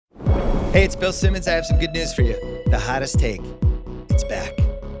Hey, it's Bill Simmons. I have some good news for you. The hottest take. It's back.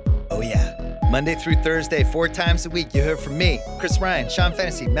 Oh, yeah. Monday through Thursday, 4 times a week, you hear from me, Chris Ryan, Sean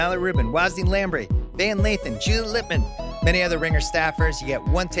Fennessy, Mallory Rubin, Wazny Lambre, Van Lathan, Julie Lippman, many other Ringer staffers. You get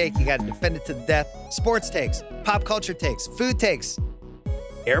one take. You got to defend it to the death. Sports takes, pop culture takes, food takes,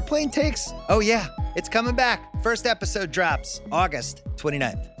 airplane takes. Oh, yeah. It's coming back. First episode drops August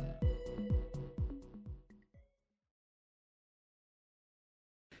 29th.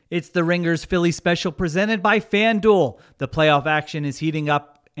 It's the Ringers Philly special presented by FanDuel. The playoff action is heating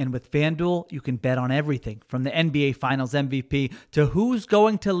up, and with FanDuel, you can bet on everything from the NBA Finals MVP to who's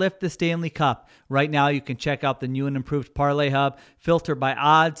going to lift the Stanley Cup. Right now, you can check out the new and improved Parlay Hub, filter by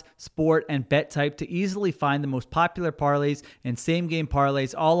odds, sport, and bet type to easily find the most popular parlays and same-game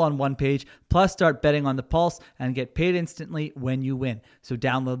parlays all on one page, plus start betting on the pulse and get paid instantly when you win. So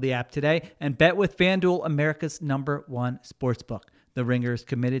download the app today and bet with FanDuel, America's #1 sportsbook. The Ringer is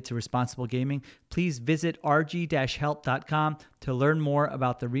committed to responsible gaming. Please visit rg-help.com to learn more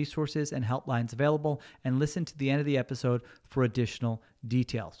about the resources and helplines available and listen to the end of the episode for additional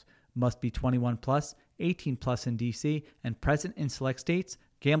details. Must be 21 plus, 18 plus in DC, and present in select states.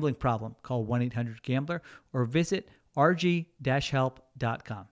 Gambling problem? Call 1-800-GAMBLER or visit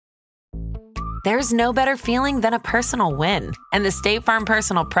rg-help.com. There's no better feeling than a personal win, and the State Farm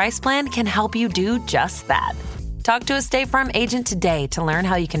Personal Price Plan can help you do just that. Talk to a State Farm agent today to learn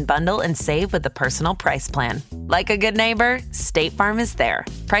how you can bundle and save with the Personal Price Plan. Like a good neighbor, State Farm is there.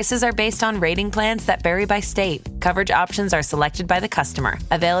 Prices are based on rating plans that vary by state. Coverage options are selected by the customer.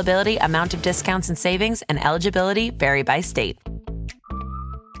 Availability, amount of discounts and savings, and eligibility vary by state.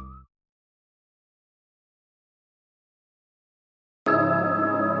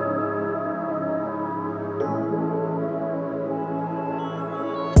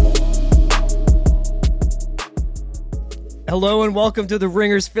 Hello and welcome to the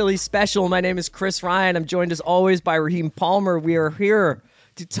Ringers Philly special. My name is Chris Ryan. I'm joined as always by Raheem Palmer. We are here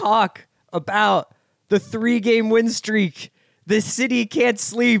to talk about the 3-game win streak. The city can't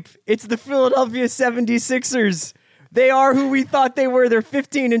sleep. It's the Philadelphia 76ers. They are who we thought they were. They're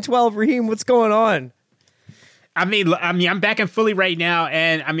 15-12. Raheem, what's going on? I mean, I'm back in Philly right now,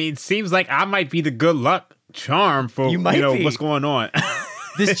 and it seems like I might be the good luck charm for what's going on.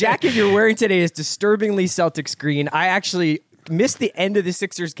 This jacket you're wearing today is disturbingly Celtics green. I actually missed the end of the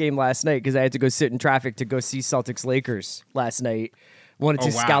Sixers game last night because I had to go sit in traffic to go see Celtics Lakers last night. Wanted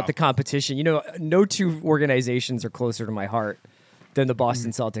to scout the competition. You know, no two organizations are closer to my heart than the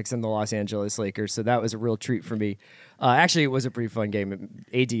Boston Celtics and the Los Angeles Lakers. So that was a real treat for me. Actually, it was a pretty fun game.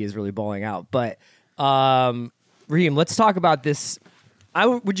 AD is really balling out. But Raheem, let's talk about this.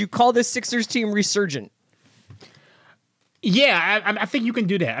 Would you call this Sixers team resurgent? Yeah, I think you can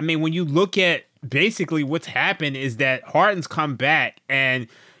do that. I mean, when you look at basically what's happened is that Harden's come back and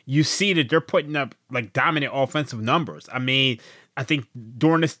you see that they're putting up like dominant offensive numbers. I mean, I think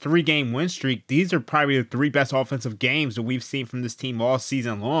during this 3-game win streak, these are probably the 3 best offensive games that we've seen from this team all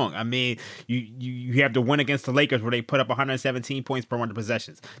season long. I mean, you have the win against the Lakers where they put up 117 points per 100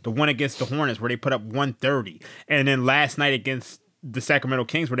 possessions. The one against the Hornets where they put up 130. And then last night against the Sacramento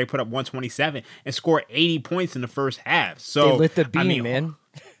Kings where they put up 127 and scored 80 points in the first half. So they lit the beam, man.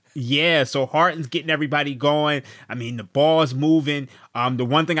 Yeah, so Harden's getting everybody going. I mean, the ball's moving. The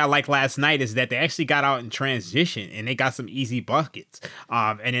one thing I liked last night is that they actually got out in transition and they got some easy buckets.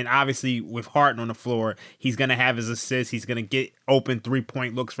 And then obviously with Harden on the floor, he's going to have his assists. He's going to get open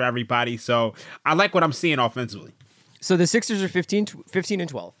 3-point looks for everybody. So I like what I'm seeing offensively. So the Sixers are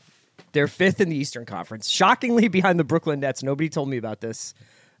 15-12. They're 5th in the Eastern Conference. Shockingly behind the Brooklyn Nets. Nobody told me about this.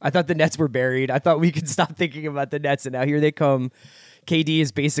 I thought the Nets were buried. I thought we could stop thinking about the Nets, and now here they come. KD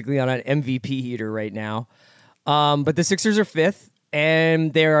is basically on an MVP heater right now. But the Sixers are 5th,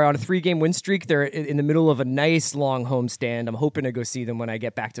 and they're on a 3-game win streak. They're in the middle of a nice long homestand. I'm hoping to go see them when I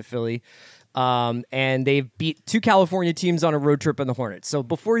get back to Philly. And they've beat 2 California teams on a road trip in the Hornets. So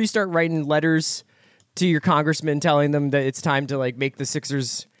before you start writing letters to your congressman telling them that it's time to make the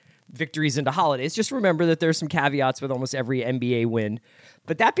Sixers victories into holidays, just remember that there's some caveats with almost every NBA win.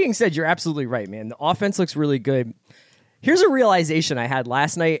 But that being said, you're absolutely right, man. The offense looks really good. Here's a realization I had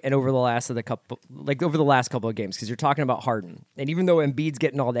last night and over the last couple of games, because you're talking about Harden. And even though Embiid's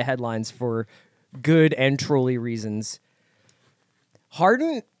getting all the headlines for good and trolley reasons,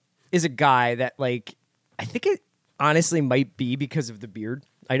 Harden is a guy that I think it honestly might be because of the beard.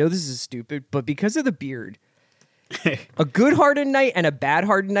 I know this is stupid, but because of the beard, a good Harden night and a bad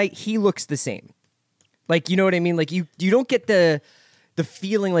Harden night, he looks the same. You know what I mean? You don't get the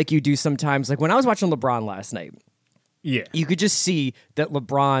feeling like you do sometimes. When I was watching LeBron last night, yeah, you could just see that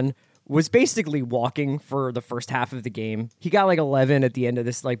LeBron was basically walking for the first half of the game. He got like 11 at the end of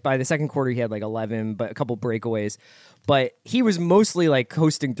this. Like by the second quarter, he had like 11, but a couple breakaways. But he was mostly like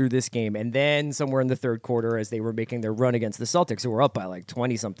coasting through this game. And then somewhere in the third quarter, as they were making their run against the Celtics, who were up by like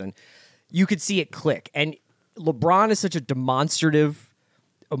 20 something, you could see it click. And LeBron is such a demonstrative,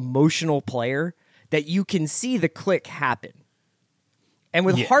 emotional player that you can see the click happen. And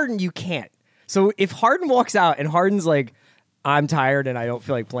with Harden, you can't. So if Harden walks out and Harden's like, I'm tired and I don't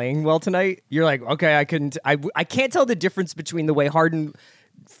feel like playing well tonight, you're like, okay, I can't tell the difference between the way Harden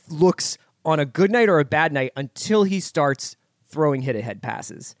looks on a good night or a bad night until he starts throwing hit-ahead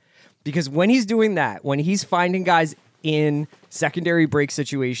passes. Because when he's doing that, when he's finding guys in secondary break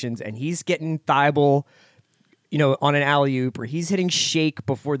situations and he's getting Thibault, on an alley-oop, or he's hitting shake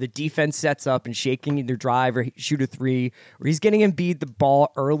before the defense sets up and shaking either drive or shoot a three, or he's getting Embiid the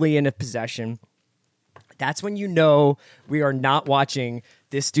ball early in a possession, that's when you know we are not watching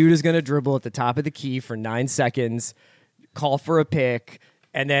this dude is going to dribble at the top of the key for 9 seconds, call for a pick,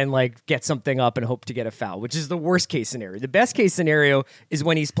 and then like get something up and hope to get a foul, which is the worst case scenario. The best case scenario is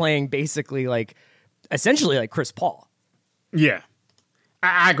when he's playing basically like essentially like Chris Paul. Yeah.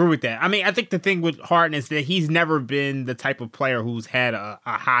 I agree with that. I mean, I think the thing with Harden is that he's never been the type of player who's had a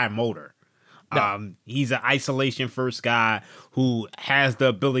high motor. No. He's an isolation first guy who has the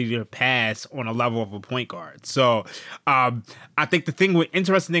ability to pass on a level of a point guard. So I think the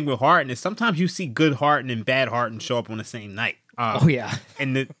interesting thing with Harden is sometimes you see good Harden and bad Harden show up on the same night.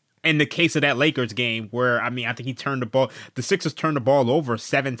 In the case of that Lakers game where, I think he turned the Sixers turned the ball over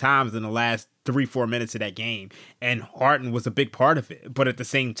 7 times in the last 3-4 minutes of that game, and Harden was a big part of it. But at the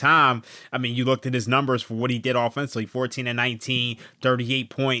same time, you looked at his numbers for what he did offensively, 14 and 19, 38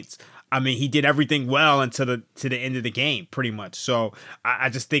 points. He did everything well until the end of the game, pretty much. So I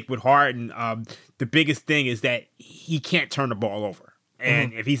just think with Harden, the biggest thing is that he can't turn the ball over.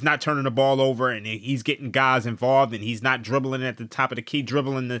 And if he's not turning the ball over and he's getting guys involved and he's not dribbling at the top of the key,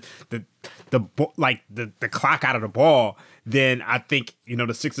 dribbling the clock out of the ball, then I think,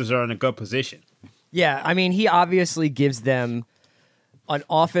 the Sixers are in a good position. Yeah, he obviously gives them an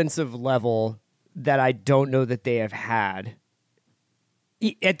offensive level that I don't know that they have had.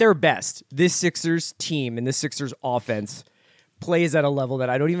 At their best, this Sixers team and this Sixers offense plays at a level that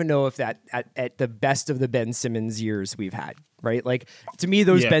I don't even know if that at the best of the Ben Simmons years we've had, right? Like, to me,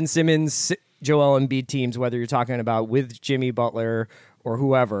 those Ben Simmons, Joel Embiid teams, whether you're talking about with Jimmy Butler or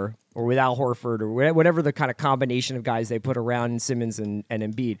whoever, or with Al Horford or whatever the kind of combination of guys they put around Simmons and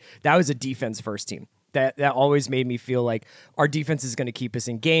Embiid, that was a defense-first team. That always made me feel like our defense is going to keep us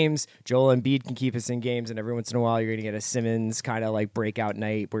in games. Joel Embiid can keep us in games, and every once in a while you're going to get a Simmons kind of like breakout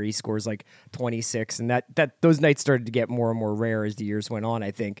night where he scores like 26, and that those nights started to get more and more rare as the years went on,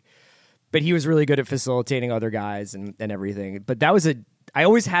 I think. But he was really good at facilitating other guys and everything. But I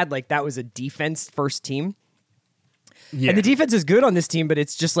always had like that was a defense-first team. Yeah. And the defense is good on this team, but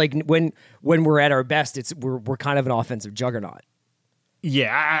it's just like when we're at our best, we're kind of an offensive juggernaut.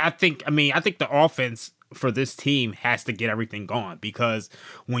 Yeah, I think the offense for this team has to get everything going, because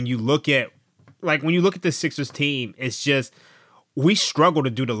when you look at the Sixers team, it's just we struggle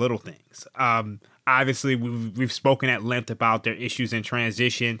to do the little things. Obviously, we've spoken at length about their issues in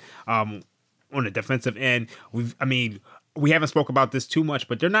transition on the defensive end. We haven't spoke about this too much,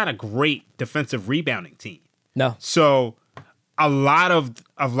 but they're not a great defensive rebounding team. No. So a lot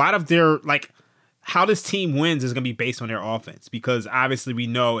of their how this team wins is going to be based on their offense, because obviously we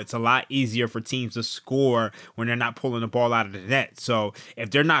know it's a lot easier for teams to score when they're not pulling the ball out of the net. So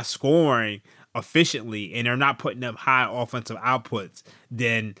if they're not scoring efficiently and they're not putting up high offensive outputs,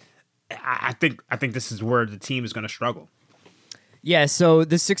 then I think this is where the team is going to struggle. Yeah, so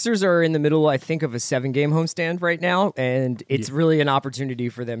the Sixers are in the middle, I think, of a 7-game homestand right now, and it's really an opportunity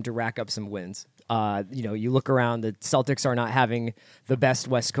for them to rack up some wins. You look around, the Celtics are not having the best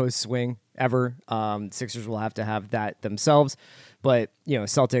West Coast swing ever. Sixers will have to have that themselves. But,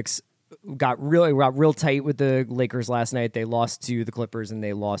 Celtics got real tight with the Lakers last night. They lost to the Clippers and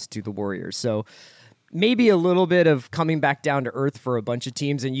they lost to the Warriors. So maybe a little bit of coming back down to earth for a bunch of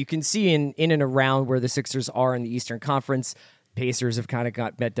teams. And you can see in and around where the Sixers are in the Eastern Conference, Pacers have kind of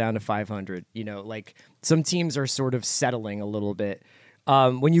got bet down to 500. Some teams are sort of settling a little bit.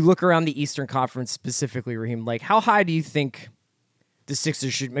 When you look around the Eastern Conference specifically, Raheem, how high do you think the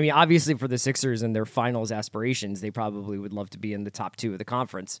Sixers should? Obviously for the Sixers and their finals aspirations, they probably would love to be in the top 2 of the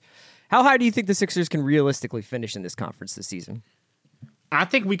conference. How high do you think the Sixers can realistically finish in this conference this season? I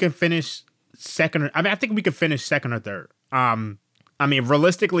think we can finish second. I think we could finish second or third.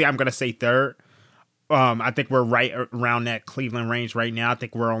 Realistically, I'm going to say third. I think we're right around that Cleveland range right now. I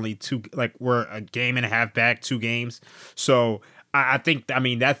think we're only we're a game and a half back, 2 games. So I think, I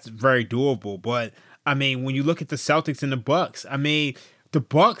mean, that's very doable. But I mean, when you look at the Celtics and the Bucks, I mean, the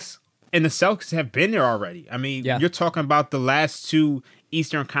Bucks and the Celtics have been there already. I mean, you're talking about the last two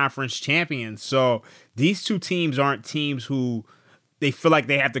Eastern Conference champions. So these two teams aren't teams who they feel like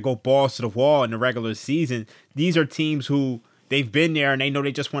they have to go balls to the wall in the regular season. These are teams who they've been there and they know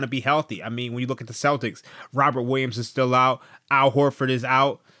they just want to be healthy. I mean, when you look at the Celtics, Robert Williams is still out. Al Horford is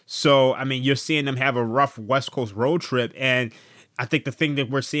out. So, I mean, you're seeing them have a rough West Coast road trip. And I think the thing that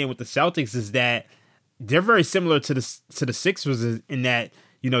we're seeing with the Celtics is that they're very similar to the Sixers in that,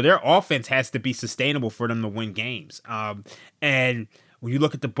 you know, their offense has to be sustainable for them to win games. And when you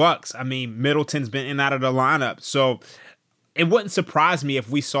look at the Bucks, I mean, Middleton's been in and out of the lineup. So it wouldn't surprise me if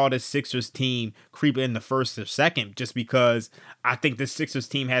we saw this Sixers team creep in the first or second, just because I think the Sixers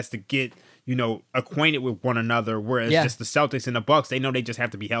team has to get, you know, acquainted with one another, whereas just the Celtics and the Bucks, they know they just have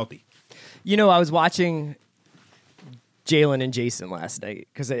to be healthy. You know, I was watching Jalen and Jason last night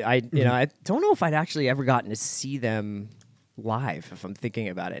because I don't know if I'd actually ever gotten to see them live, if I'm thinking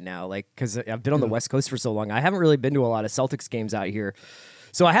about it now, like, because I've been on the West Coast for so long. I haven't really been to a lot of Celtics games out here.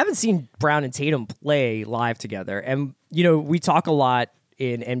 So I haven't seen Brown and Tatum play live together. And, you know, we talk a lot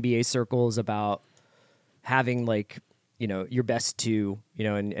in NBA circles about having, like, you know, your best two, you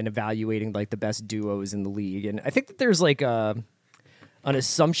know, and evaluating, like, the best duos in the league. And I think that there's, like, an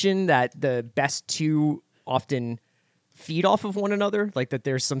assumption that the best two often feed off of one another, like that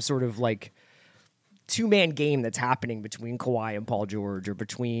there's some sort of, like, two-man game that's happening between Kawhi and Paul George, or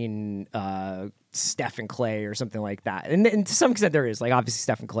between Steph and Clay, or something like that. And to some extent there is. Like, obviously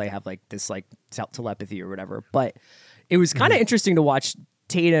Steph and Clay have, like, this, like, telepathy or whatever. But it was kind of interesting to watch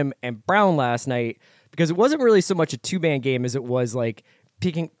Tatum and Brown last night, because it wasn't really so much a two-man game as it was, like,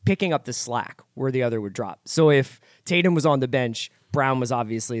 picking up the slack where the other would drop. So if Tatum was on the bench, Brown was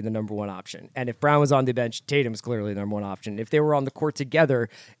obviously the number one option. And if Brown was on the bench, Tatum's clearly the number one option. If they were on the court together,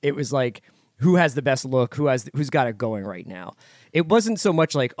 it was like, who has the best look, who's got it going right now. It wasn't so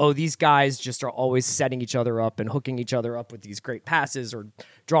much like, oh, these guys just are always setting each other up and hooking each other up with these great passes, or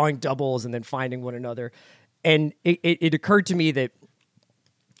drawing doubles and then finding one another. And it occurred to me that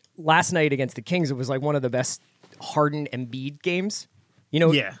last night against the Kings, it was like one of the best Harden Embiid games, you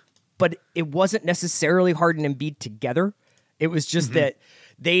know? Yeah. But it wasn't necessarily Harden and Embiid together. It was just that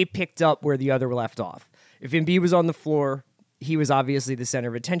they picked up where the other left off. If Embiid was on the floor, he was obviously the center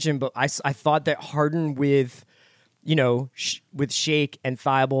of attention, but I thought that Harden with, you know, with Shake and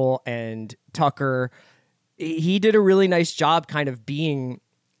Thibault and Tucker, he did a really nice job kind of being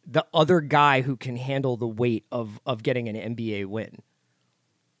the other guy who can handle the weight of getting an NBA win.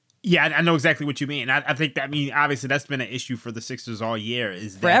 Yeah, I know exactly what you mean. I think that, I mean, obviously that's been an issue for the Sixers all year.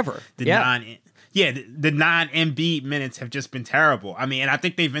 Is that forever. The non-Embiid minutes have just been terrible. I mean, and I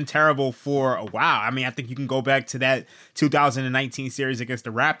think they've been terrible for a while. I mean, I think you can go back to that 2019 series against the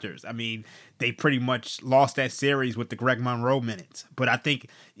Raptors. I mean, they pretty much lost that series with the Greg Monroe minutes. But I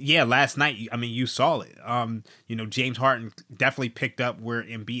think, last night, I mean, you saw it. You know, James Harden definitely picked up where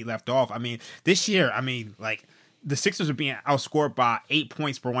Embiid left off. I mean, this year, I mean, like, the Sixers are being outscored by 8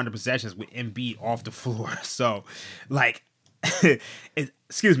 points per 100 possessions with Embiid off the floor. So, like,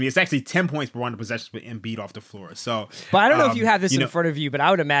 it's actually 10 points per 100 possessions with Embiid off the floor. So, but I don't know if you have this in front of you, but I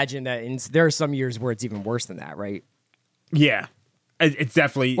would imagine that there are some years where it's even worse than that, right? Yeah, it's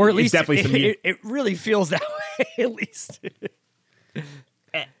definitely, or at least it's definitely it really feels that way. At least.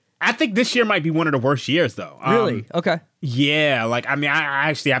 I think this year might be one of the worst years, though. Really? Okay. Yeah, like, I mean, I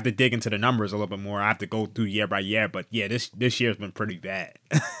actually have to dig into the numbers a little bit more. I have to go through year by year, but yeah, this year's been pretty bad.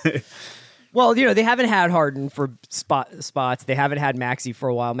 Well, you know, they haven't had Harden for spots. They haven't had Maxey for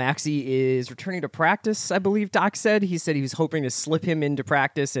a while. Maxey is returning to practice, I believe Doc said. He said he was hoping to slip him into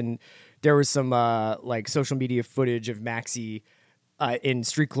practice, and there was some like social media footage of Maxey in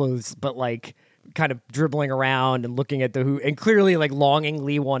street clothes, but like kind of dribbling around and looking at the hoop, and clearly like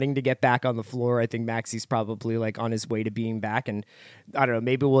longingly wanting to get back on the floor. I think Maxey's probably like on his way to being back, and I don't know,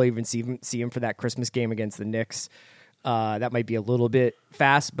 maybe we'll even see him for that Christmas game against the Knicks. That might be a little bit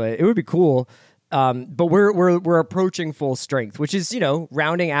fast, but it would be cool. But we're approaching full strength, which is, you know,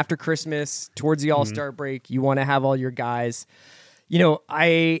 rounding after Christmas towards the All-Star break. You want to have all your guys. You know,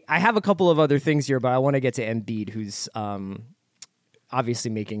 I have a couple of other things here, but I want to get to Embiid, who's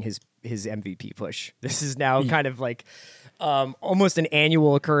obviously making his MVP push. This is now kind of like almost an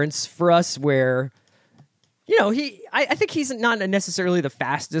annual occurrence for us, where, you know, I think he's not necessarily the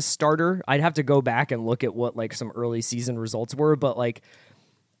fastest starter. I'd have to go back and look at what like some early season results were, but like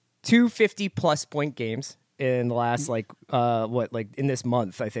 250+ point games in the last like in this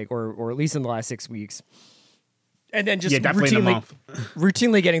month, I think, or at least in the last 6 weeks. And then just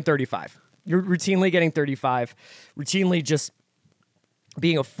routinely getting 35. You're routinely getting 35, routinely just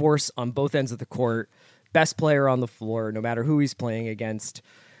being a force on both ends of the court, best player on the floor, no matter who he's playing against.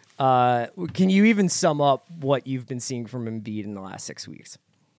 Can you even sum up what you've been seeing from Embiid in the last 6 weeks?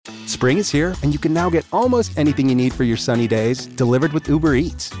 Spring is here, and you can now get almost anything you need for your sunny days delivered with Uber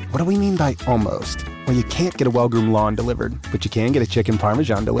Eats. What do we mean by almost? Well, you can't get a well-groomed lawn delivered, but you can get a chicken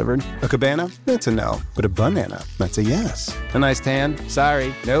parmesan delivered. A cabana? That's a no. But a banana? That's a yes. A nice tan?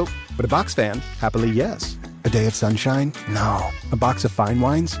 Sorry, nope. But a box fan? Happily, yes. A day of sunshine? No. A box of fine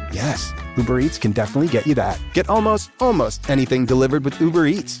wines? Yes. Uber Eats can definitely get you that. Get almost anything delivered with Uber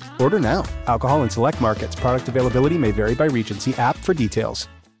Eats. Order now. Alcohol in select markets. Product availability may vary by region. See app for details.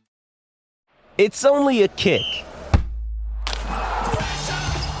 It's only a kick,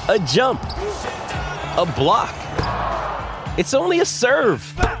 a jump, a block. It's only a serve.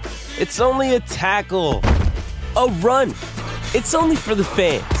 It's only a tackle, a run. It's only for the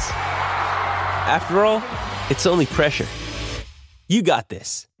fans. After all, it's only pressure. You got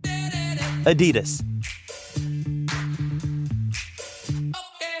this. Adidas.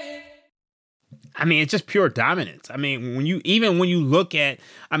 I mean, it's just pure dominance. I mean, when you look at,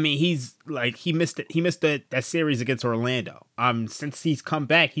 I mean, he's like he missed that series against Orlando. Since he's come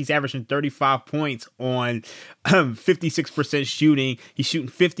back, he's averaging 35 points on 56% shooting. He's shooting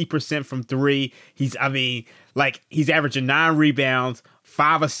 50% from three. He's averaging 9 rebounds,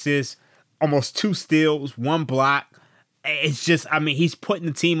 5 assists, almost 2 steals, 1 block. It's just, I mean, he's putting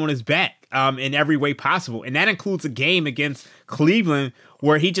the team on his back in every way possible. And that includes a game against Cleveland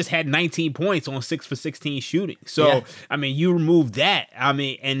where he just had 19 points on 6 for 16 shooting. So, yeah. I mean, you remove that, I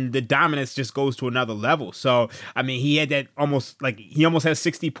mean, and the dominance just goes to another level. So, I mean, he had that almost has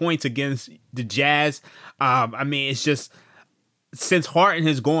 60 points against the Jazz. I mean, it's just, since Harden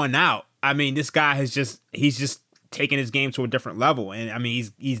has gone out, I mean, this guy he's just taking his game to a different level. And I mean,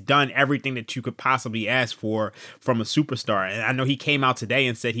 he's done everything that you could possibly ask for from a superstar. And I know he came out today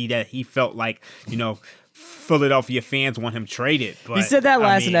and said that he felt like, Philadelphia fans want him traded. But he said that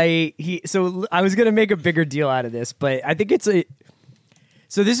last night. So I was going to make a bigger deal out of this, but I think so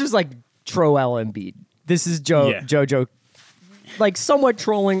this was like Troel Embiid. This is JoJo, like somewhat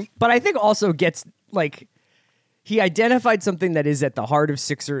trolling, but I think also gets like, he identified something that is at the heart of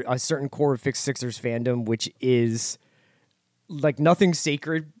a certain core of Sixers fandom, which is like nothing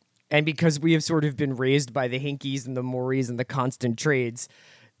sacred. And because we have sort of been raised by the Hinkies and the Mauries and the constant trades,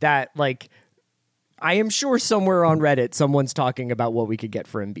 that like, I am sure somewhere on Reddit, someone's talking about what we could get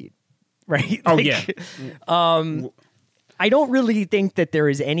for Embiid, right? Oh, like, yeah. I don't really think that there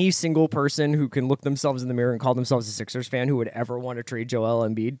is any single person who can look themselves in the mirror and call themselves a Sixers fan who would ever want to trade Joel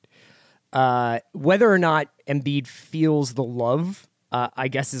Embiid. Whether or not Embiid feels the love, I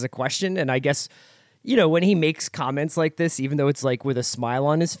guess is a question. And I guess, when he makes comments like this, even though it's like with a smile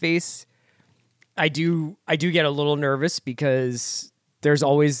on his face, I do get a little nervous because there's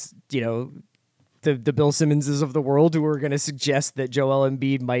always, the Bill Simmonses of the world who are going to suggest that Joel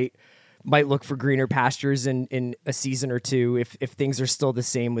Embiid might look for greener pastures in a season or two if things are still the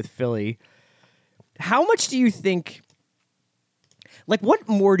same with Philly. How much do you think? Like, what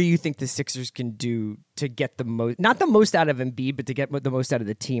more do you think the Sixers can do to get the most, not the most out of Embiid, but to get the most out of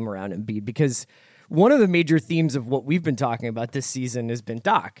the team around Embiid? Because one of the major themes of what we've been talking about this season has been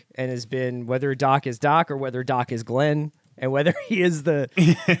Doc, and has been whether Doc is Doc or whether Doc is Glenn, and whether he is the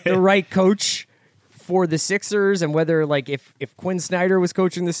right coach for the Sixers, and whether like if Quinn Snyder was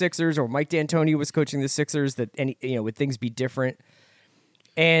coaching the Sixers or Mike D'Antoni was coaching the Sixers, that would things be different?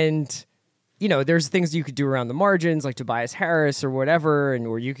 And there's things you could do around the margins, like Tobias Harris or whatever,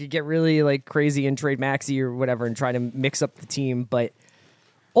 or you could get really like crazy and trade Maxey or whatever and try to mix up the team. But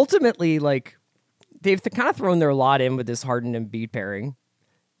ultimately, like they've kind of thrown their lot in with this Harden and Embiid pairing.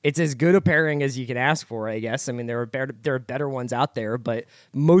 It's as good a pairing as you can ask for, I guess. I mean, there are better ones out there, but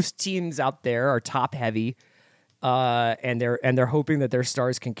most teams out there are top heavy, and they're hoping that their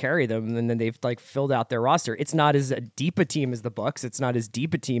stars can carry them, and then they've like filled out their roster. It's not as deep a team as the Bucks. It's not as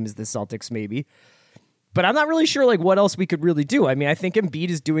deep a team as the Celtics, maybe. But I'm not really sure like what else we could really do. I mean, I think Embiid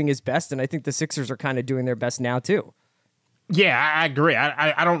is doing his best, and I think the Sixers are kind of doing their best now too. Yeah, I agree.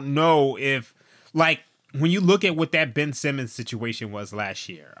 I don't know if like. When you look at what that Ben Simmons situation was last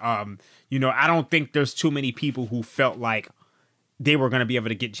year, I don't think there's too many people who felt like they were going to be able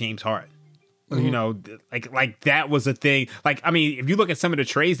to get James Harden. Mm-hmm. Like that was a thing. Like, I mean, if you look at some of the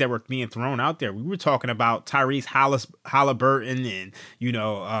trades that were being thrown out there, we were talking about Tyrese Halliburton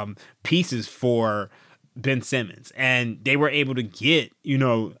and, pieces for Ben Simmons. And they were able to get,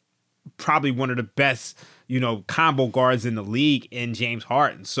 probably one of the best, combo guards in the league in James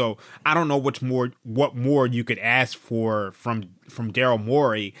Harden. So I don't know what more you could ask for from Daryl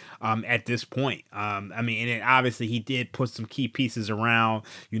Morey at this point. And then obviously he did put some key pieces around,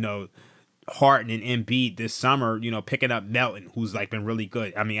 Harden and Embiid this summer, picking up Melton, who's been really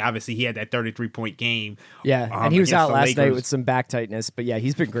good. I mean, obviously he had that 33-point game. Yeah, and he was out last night with some back tightness, but yeah,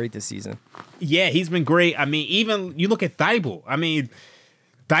 he's been great this season. Yeah, he's been great. I mean, even you look at Thibault.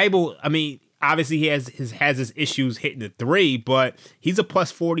 Obviously he has his issues hitting the three, but he's a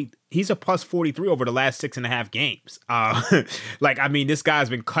plus 40. He's a plus 43 over the last 6.5 games. This guy's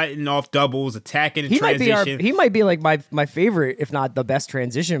been cutting off doubles, attacking in transition. He might be like my favorite, if not the best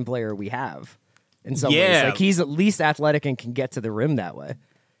transition player we have in some ways. Like he's at least athletic and can get to the rim that way.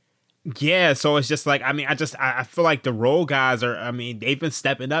 Yeah, so it's just I feel like the role guys they've been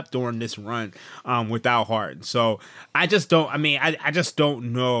stepping up during this run without Harden. So I just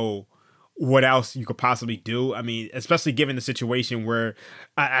don't know what else you could possibly do. I mean, especially given the situation where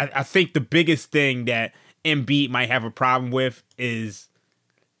I think the biggest thing that Embiid might have a problem with is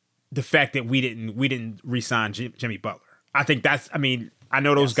the fact that we didn't re-sign Jimmy Butler. I think I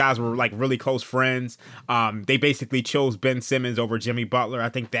know those guys were really close friends. They basically chose Ben Simmons over Jimmy Butler. I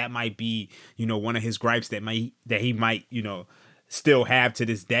think that might be, one of his gripes that he might, still have to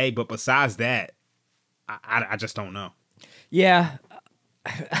this day. But besides that, I just don't know. Yeah.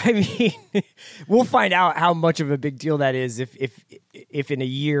 I mean, we'll find out how much of a big deal that is if in a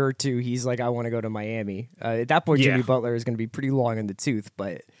year or two he's like, I want to go to Miami. At that point, Jimmy Butler is going to be pretty long in the tooth.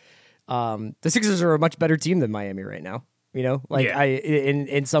 But the Sixers are a much better team than Miami right now.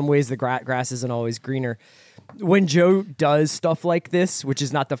 In some ways, the grass isn't always greener. When Joe does stuff like this, which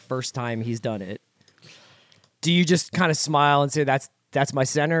is not the first time he's done it, do you just kind of smile and say that's my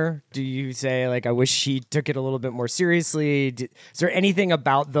center? Do you say, I wish he took it a little bit more seriously? Is there anything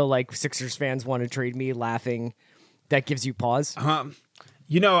about the, Sixers fans want to trade me laughing that gives you pause? I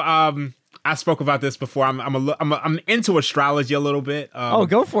spoke about this before. I'm into astrology a little bit.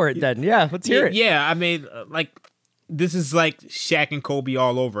 Go for it then. Yeah, let's hear it. Yeah, this is like Shaq and Kobe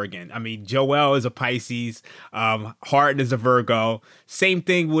all over again. I mean, Joel is a Pisces. Harden is a Virgo. Same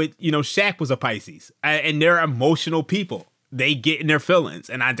thing with, Shaq was a Pisces. And they're emotional people. They get in their feelings,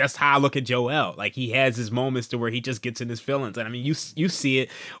 and that's how I look at Joel. He has his moments to where he just gets in his feelings, and you see it.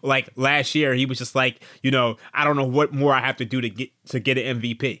 Last year, he was just I don't know what more I have to do to get an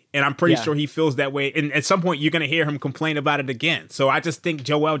MVP, and I'm pretty sure he feels that way. And at some point, you're gonna hear him complain about it again. So I just think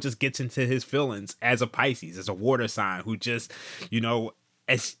Joel just gets into his feelings as a Pisces, as a water sign, who just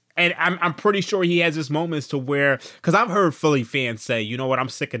And I'm pretty sure he has his moments to where, because I've heard Philly fans say, you know what, I'm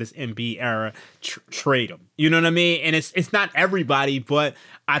sick of this Embiid era, trade him. You know what I mean? And it's not everybody, but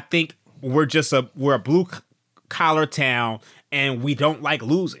I think we're a blue collar town and we don't like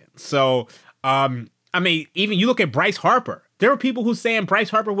losing. So, even you look at Bryce Harper. There were people who saying Bryce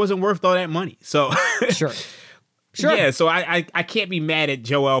Harper wasn't worth all that money. So Sure. Yeah, so I can't be mad at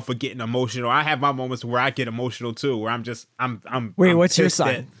Joel for getting emotional. I have my moments where I get emotional too, where Wait, what's your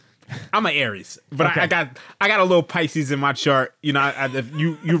sign? I'm an Aries, but okay. I got a little Pisces in my chart. If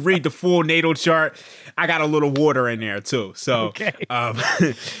you read the full natal chart, I got a little water in there too. So, okay.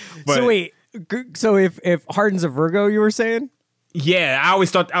 But, so wait, so if Harden's a Virgo, you were saying? Yeah, I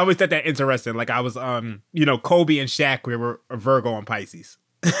always thought that interesting. I was, Kobe and Shaq were a Virgo and Pisces.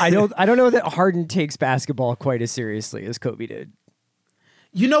 I don't know that Harden takes basketball quite as seriously as Kobe did.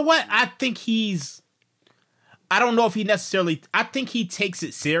 You know what? I don't know if I think he takes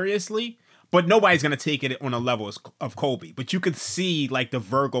it seriously, but nobody's going to take it on a level of Kobe. But you can see the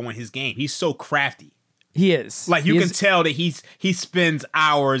Virgo in his game. He's so crafty. He is. You can tell that he spends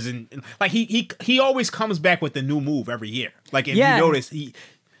hours and he always comes back with a new move every year. If you notice, he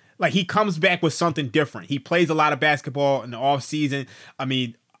comes back with something different. He plays a lot of basketball in the off season.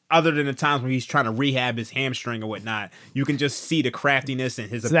 Other than the times when he's trying to rehab his hamstring or whatnot, you can just see the craftiness and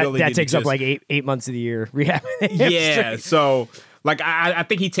his ability. That takes up 8 months of the year rehab. Yeah, so I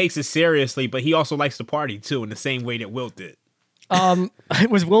think he takes it seriously, but he also likes to party too, in the same way that Wilt did.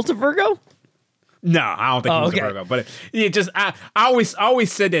 Was Wilt a Virgo? No, I don't think he was a Virgo. But I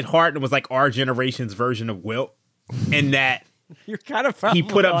always said that Harden was our generation's version of Wilt, and that. You're kind of he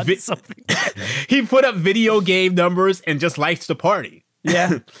put up something. He put up video game numbers and just likes to party.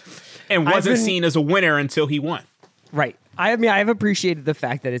 Yeah. And wasn't seen as a winner until he won. Right. I've appreciated the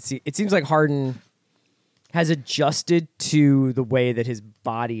fact that it seems like Harden has adjusted to the way that his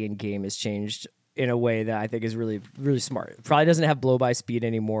body and game has changed in a way that I think is really, really smart. Probably doesn't have blow-by speed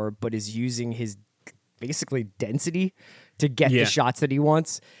anymore, but is using his basically density to get the shots that he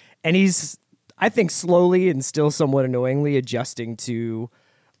wants. And he's, I think, slowly and still somewhat annoyingly adjusting to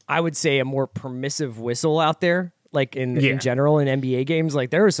I would say, a more permissive whistle out there, like in general in NBA games. Like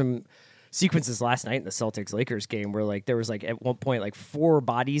there were some sequences last night in the Celtics-Lakers game where like there was like at one point like 4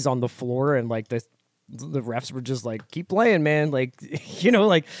 bodies on the floor and like the refs were just like, keep playing, man. Like,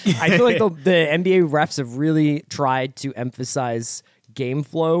 like I feel like the NBA refs have really tried to emphasize game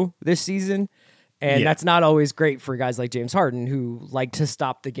flow this season. And that's not always great for guys like James Harden, who like to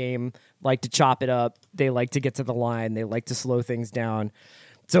stop the game, like to chop it up. They like to get to the line. They like to slow things down.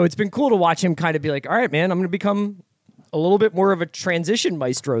 So it's been cool to watch him kind of be like, all right, man, I'm going to become a little bit more of a transition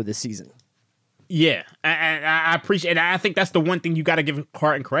maestro this season. Yeah, I appreciate it. I think that's the one thing you got to give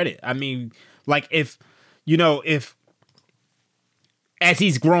Harden credit. I mean, like if as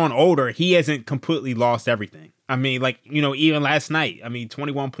he's grown older, he hasn't completely lost everything. I mean, like, even last night,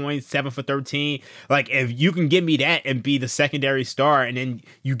 21 points, 7 for 13. Like, if you can give me that and be the secondary star and then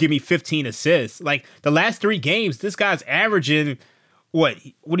you give me 15 assists, like the last 3 games, this guy's averaging, what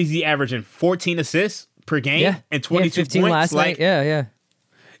is he averaging? 14 assists per game and 22 15 points? last night. Yeah.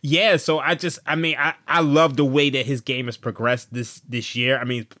 Yeah, so I love the way that his game has progressed this year. I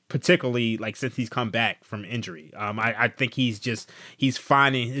mean, particularly like since he's come back from injury. I think he's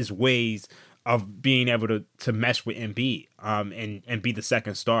finding his ways of being able to mesh with Embiid and be the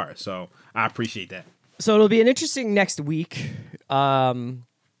second star. So I appreciate that. So it'll be an interesting next week. The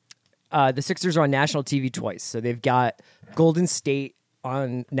Sixers are on national TV twice. So they've got Golden State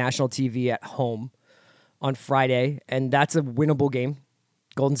on national TV at home on Friday, and that's a winnable game.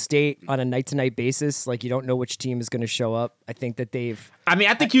 Golden State on a night-to-night basis, like you don't know which team is going to show up. I think that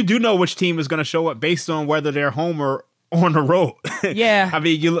I think you do know which team is going to show up based on whether they're home or on the road. Yeah. I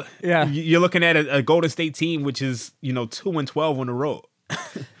mean, you're looking at a Golden State team which is 2-12 on the road.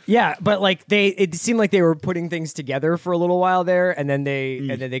 Yeah, but like it seemed like they were putting things together for a little while there, and then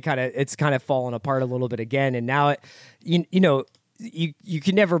it's kind of fallen apart a little bit again. And now you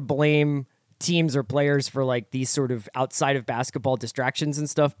can never blame teams or players for like these sort of outside of basketball distractions and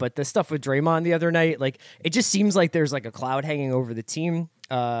stuff, but the stuff with Draymond the other night, like it just seems like there's like a cloud hanging over the team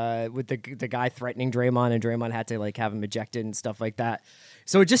with the guy threatening Draymond, and Draymond had to like have him ejected and stuff like that.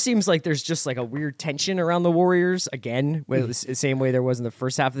 So it just seems like there's just like a weird tension around the Warriors again, the same way there was in the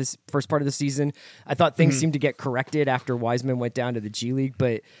first part of the season. I thought things seemed to get corrected after Wiseman went down to the G League,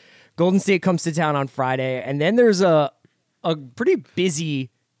 but Golden State comes to town on Friday, and then there's a pretty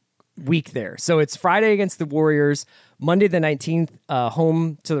busy week there. So it's Friday against the Warriors, Monday the 19th,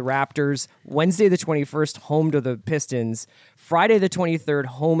 home to the Raptors, Wednesday the 21st, home to the Pistons, Friday the 23rd,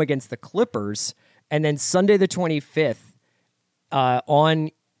 home against the Clippers, and then Sunday the 25th,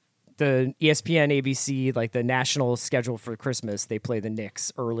 on the ESPN ABC, like the national schedule for Christmas, they play the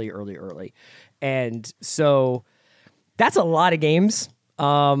Knicks early. And so that's a lot of games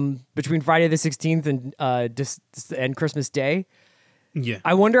between Friday the 16th and Christmas Day. Yeah.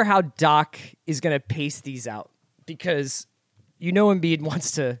 I wonder how Doc is going to pace these out, because Embiid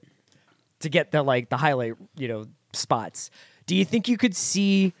wants to get the highlight, spots. Do you think you could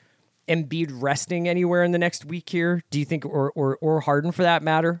see Embiid resting anywhere in the next week here? Do you think, or Harden for that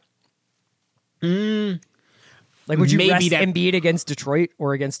matter? Like, would you rest Embiid against Detroit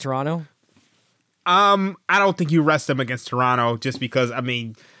or against Toronto? I don't think you rest him against Toronto, just because,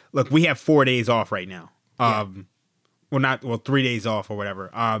 look, we have 4 days off right now. 3 days off or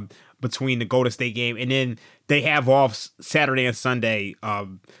whatever, between the Golden State game, and then they have off Saturday and Sunday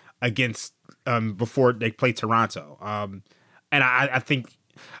against before they play Toronto. And I think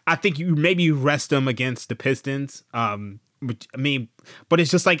you maybe rest them against the Pistons. But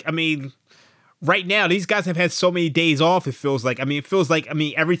it's just like, right now these guys have had so many days off. It feels like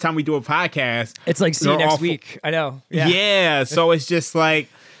every time we do a podcast, it's like, see you next week. I know. Yeah. So it's just like,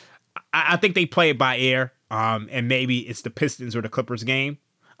 I think they play it by ear. And maybe it's the Pistons or the Clippers game.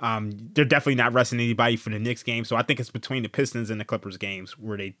 They're definitely not resting anybody for the Knicks game. So I think it's between the Pistons and the Clippers games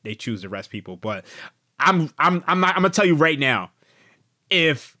where they choose to rest people. But I'm gonna tell you right now,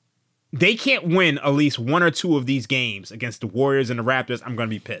 if they can't win at least 1 or 2 of these games against the Warriors and the Raptors, I'm gonna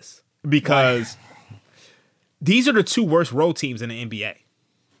be pissed, because these are the 2 worst road teams in the NBA.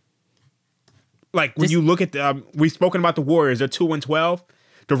 Like when you look at we've spoken about the Warriors, they're 2-12.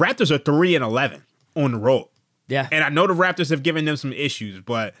 The Raptors are 3-11. On the road. Yeah. And I know the Raptors have given them some issues,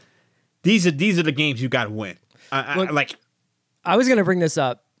 but these are the games you got to win. I was going to bring this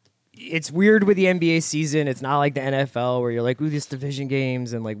up. It's weird with the NBA season. It's not like the NFL where you're like, ooh, this division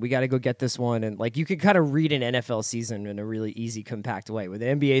games, and like, we got to go get this one. And like, you can kind of read an NFL season in a really easy, compact way. With the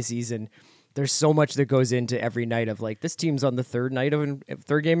NBA season, there's so much that goes into every night of like, this team's on the third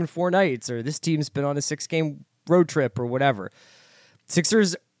game in 4 nights, or this team's been on a 6-game road trip or whatever.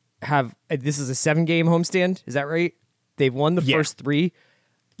 Sixers this is a 7-game homestand. Is that right? They've won the first 3.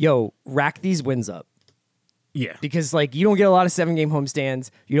 yo, rack these wins up. Yeah. Because, like, you don't get a lot of 7-game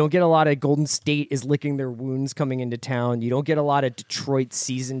homestands. You don't get a lot of Golden State is licking their wounds coming into town. You don't get a lot of Detroit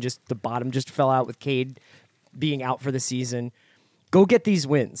season. Just the bottom just fell out with Cade being out for the season. Go get these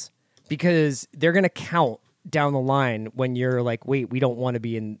wins because they're going to count down the line when you're like, wait, we don't want to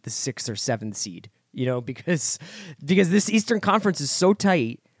be in the 6th or 7th seed, you know, because this Eastern Conference is so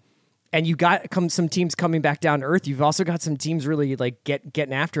tight. And you got some teams coming back down to earth. You've also got some teams really like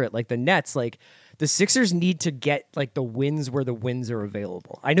getting after it, like the Nets. Like the Sixers need to get like the wins where the wins are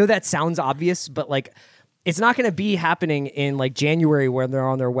available. I know that sounds obvious, but like it's not going to be happening in like January when they're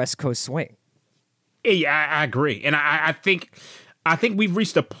on their West Coast swing. Yeah, I agree, and I think we've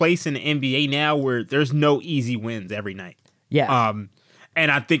reached a place in the NBA now where there's no easy wins every night. Yeah. And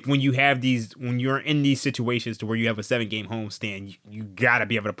I think when you're in these situations to where you have a 7-game homestand, you got to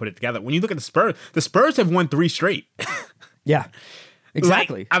be able to put it together. When you look at the Spurs have won 3 straight. Yeah,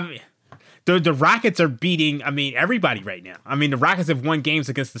 exactly. Like, I mean, the Rockets are beating, everybody right now. I mean, the Rockets have won games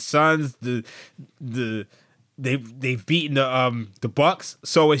against the Suns. They've beaten the Bucks.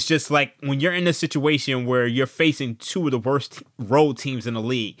 So it's just like when you're in a situation where you're facing 2 of the worst road teams in the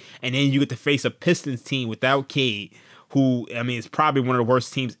league, and then you get to face a Pistons team without Cade, who, is probably one of the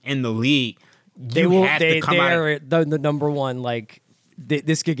worst teams in the league. They are the number one, like,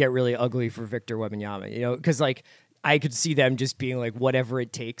 this could get really ugly for Victor Wembanyama, you know, because, like, I could see them just being like, whatever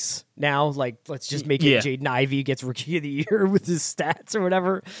it takes now. Like, let's just make it Jaden Ivey gets Rookie of the Year with his stats or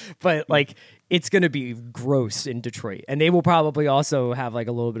whatever. But, like, it's going to be gross in Detroit. And they will probably also have, like,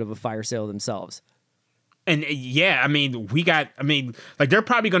 a little bit of a fire sale themselves. And they're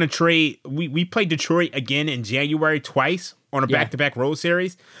probably going to trade. We played Detroit again in January twice on a back-to-back road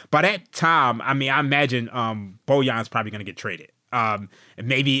series. By that time, I imagine Bojan's probably going to get traded. And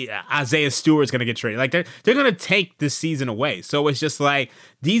maybe Isaiah Stewart's going to get traded. Like they're going to take this season away. So it's just like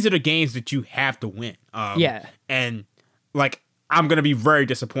these are the games that you have to win. And like I'm going to be very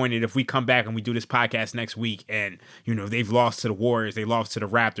disappointed if we come back and we do this podcast next week and they've lost to the Warriors, they lost to the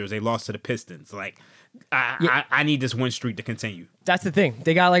Raptors, they lost to the Pistons. Like I need this win streak to continue. That's the thing.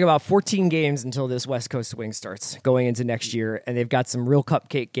 They got like about 14 games until this West Coast swing starts going into next year, and they've got some real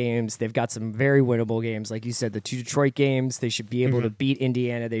cupcake games. They've got some very winnable games. Like you said, the 2 Detroit games, they should be able to beat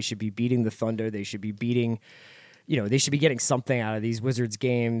Indiana. They should be beating the Thunder. They should be beating, they should be getting something out of these Wizards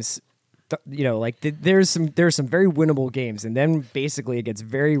games. There's some very winnable games, and then basically it gets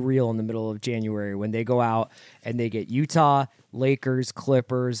very real in the middle of January when they go out and they get Utah, Lakers,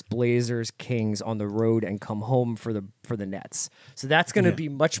 Clippers, Blazers, Kings on the road and come home for the Nets. So that's going to be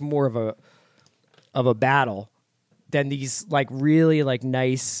much more of a battle than these like really like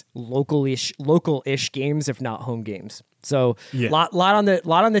nice local-ish games, if not home games. So lot on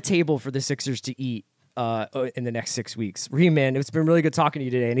the table for the Sixers to eat in the next 6 weeks. Raheem, man, it's been really good talking to you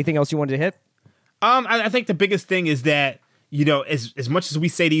today. Anything else you wanted to hit? I think the biggest thing is that, as much as we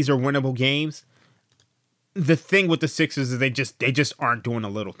say these are winnable games, the thing with the Sixers is they just aren't doing the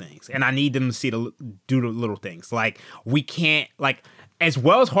little things. And I need them to do the little things. Like, we can't, like, as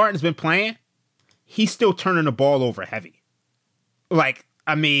well as Harden's been playing, he's still turning the ball over heavy. Like,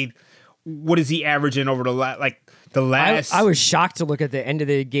 what is he averaging over the last? I was shocked to look at the end of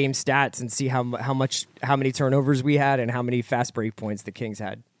the game stats and see how many turnovers we had and how many fast break points the Kings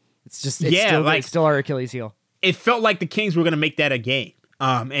had. It's still our Achilles heel. It felt like the Kings were going to make that a game.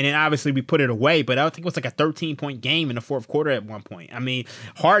 And then obviously we put it away, but I think it was like a 13-point game in the fourth quarter at one point.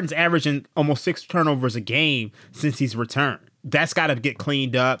 Harden's averaging almost 6 turnovers a game since he's returned. That's got to get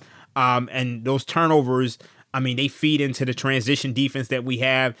cleaned up. And those turnovers, they feed into the transition defense that we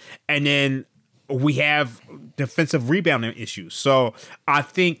have. And then we have defensive rebounding issues. So I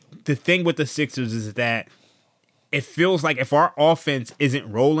think the thing with the Sixers is that it feels like if our offense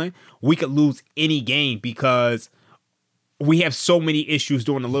isn't rolling, we could lose any game because we have so many issues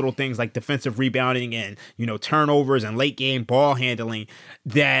doing the little things like defensive rebounding and, turnovers and late game ball handling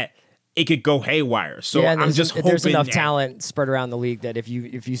that it could go haywire. So I'm just hoping there's enough talent spread around the league that if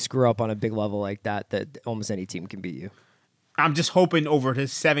you screw up on a big level like that almost any team can beat you. I'm just hoping over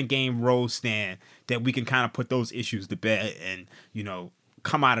this 7-game road stand that we can kind of put those issues to bed and,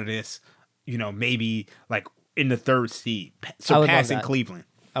 come out of this, maybe like in the 3rd seed, surpassing Cleveland.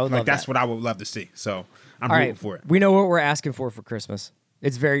 I would love that's that. what I would love to see. So I'm All rooting right. for it. We know what we're asking for Christmas.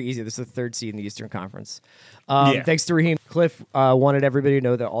 It's very easy. This is the 3rd seed in the Eastern Conference. Thanks to Raheem. Cliff wanted everybody to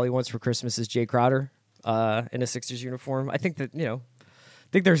know that all he wants for Christmas is Jay Crowder in a Sixers uniform. I think that, I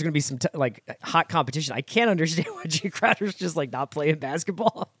think there's going to be some hot competition. I can't understand why Jay Crowder's just like not playing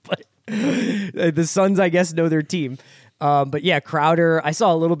basketball, but the Suns, I guess, know their team. But yeah, Crowder. I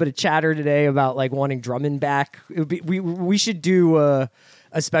saw a little bit of chatter today about like wanting Drummond back. We should do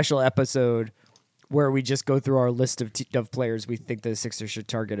a special episode where we just go through our list of players we think the Sixers should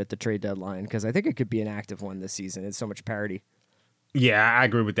target at the trade deadline, because I think it could be an active one this season. It's so much parity. Yeah, I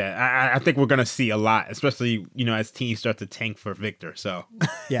agree with that. I think we're going to see a lot, especially, as teams start to tank for Victor. So,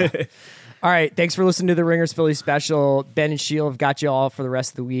 yeah. All right. Thanks for listening to the Ringers Philly special. Ben and Sheil have got you all for the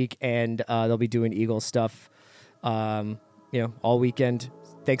rest of the week, and they'll be doing Eagles stuff, all weekend.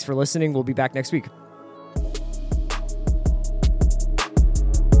 Thanks for listening. We'll be back next week.